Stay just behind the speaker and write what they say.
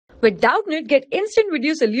With Doubtnut, get instant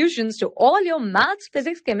video solutions to all your maths,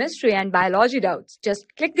 physics, chemistry, and biology doubts. Just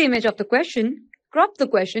click the image of the question, crop the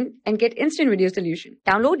question, and get instant video solution.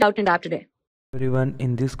 Download Doubtnut app today. Everyone,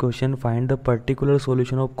 in this question, find the particular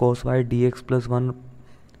solution of cos y dx plus 1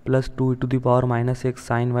 plus 2 to the power minus x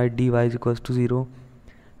sin y dy is equals to 0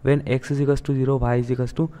 when x is equals to 0, y is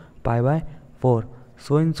equals to pi by 4.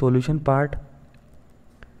 So in solution part,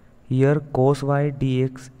 here cos y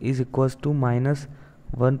dx is equals to minus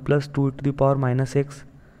 1 plus 2 to the power minus x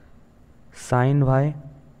sin y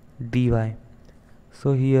dy.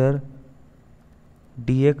 So here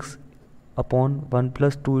dx upon 1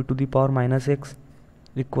 plus 2 to the power minus x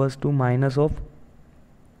equals to minus of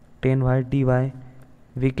 10y dy.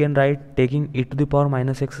 We can write, taking e to the power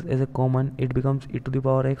minus x as a common, it becomes e to the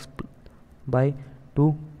power x by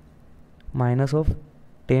 2 minus of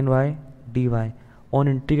 10y dy. On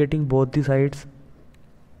integrating both the sides,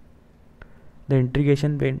 the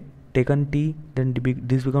integration when taken t, then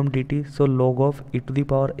this becomes dt. So log of e to the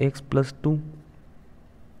power x plus 2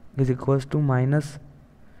 is equals to minus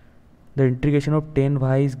the integration of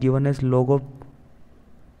 10y is given as log of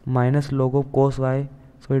minus log of cos y,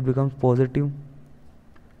 so it becomes positive,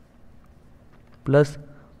 plus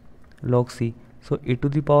log c. So e to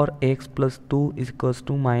the power x plus 2 is equals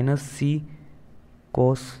to minus c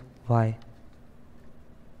cos y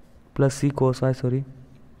plus c cos y, sorry.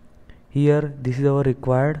 Here this is our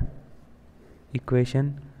required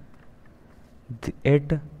equation.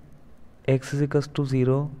 At x is equals to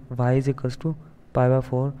 0, y is equals to pi by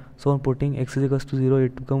 4. So on putting x is equals to 0,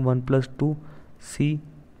 it becomes 1 plus 2 c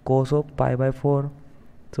cos of pi by 4.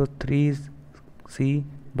 So 3 is c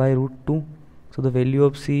by root 2. So the value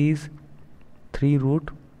of c is 3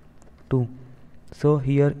 root 2. So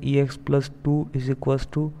here ex plus 2 is equals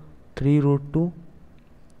to 3 root 2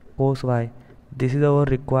 cos y. This is our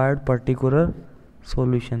required particular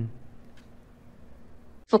solution.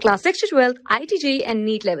 For class 6 to 12, IIT JEE and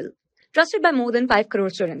NEET level. Trusted by more than 5 crore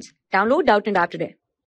students. Download Doubtnut app today.